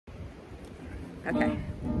Okay.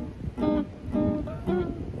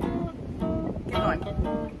 Keep going.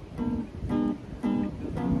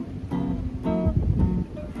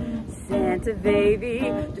 Santa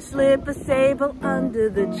baby, just slip a sable under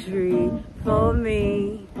the tree for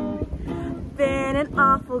me. Been an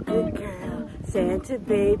awful good girl, Santa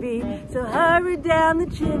baby, so hurry down the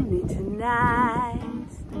chimney tonight.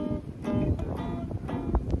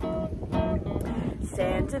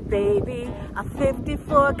 Santa baby, a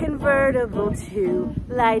 54 convertible to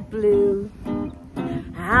light blue.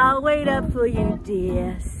 I'll wait up for you,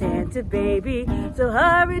 dear Santa baby, so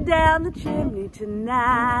hurry down the chimney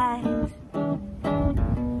tonight.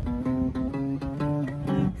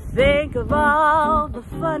 Think of all the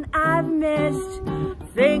fun I've missed.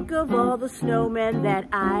 Think of all the snowmen that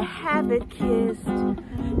I haven't kissed.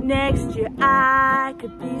 Next year I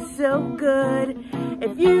could be so good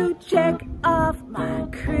if you check off my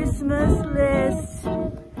Christmas list.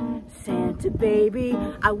 Santa baby,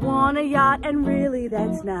 I want a yacht, and really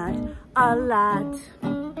that's not a lot.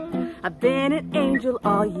 I've been an angel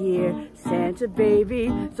all year, Santa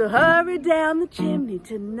baby, so hurry down the chimney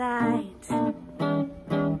tonight.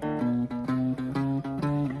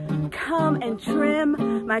 Come and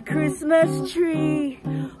trim my Christmas tree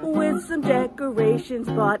with some decorations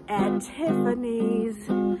bought at Tiffany's.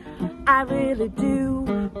 I really do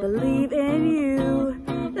believe in you.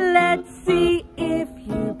 Let's see if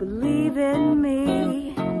you believe in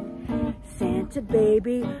me. Santa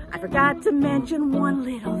baby, I forgot to mention one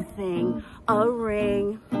little thing, a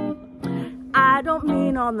ring. I don't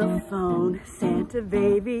mean on the phone, Santa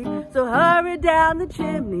baby, so hurry down the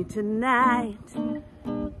chimney tonight.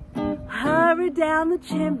 Hurry down the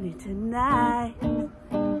chimney tonight.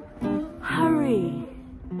 Hurry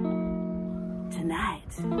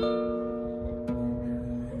tonight.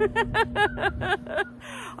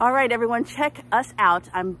 All right, everyone, check us out.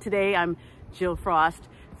 Today I'm Jill Frost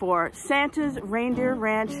for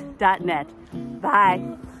santasreindeerranch.net.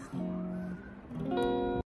 Bye.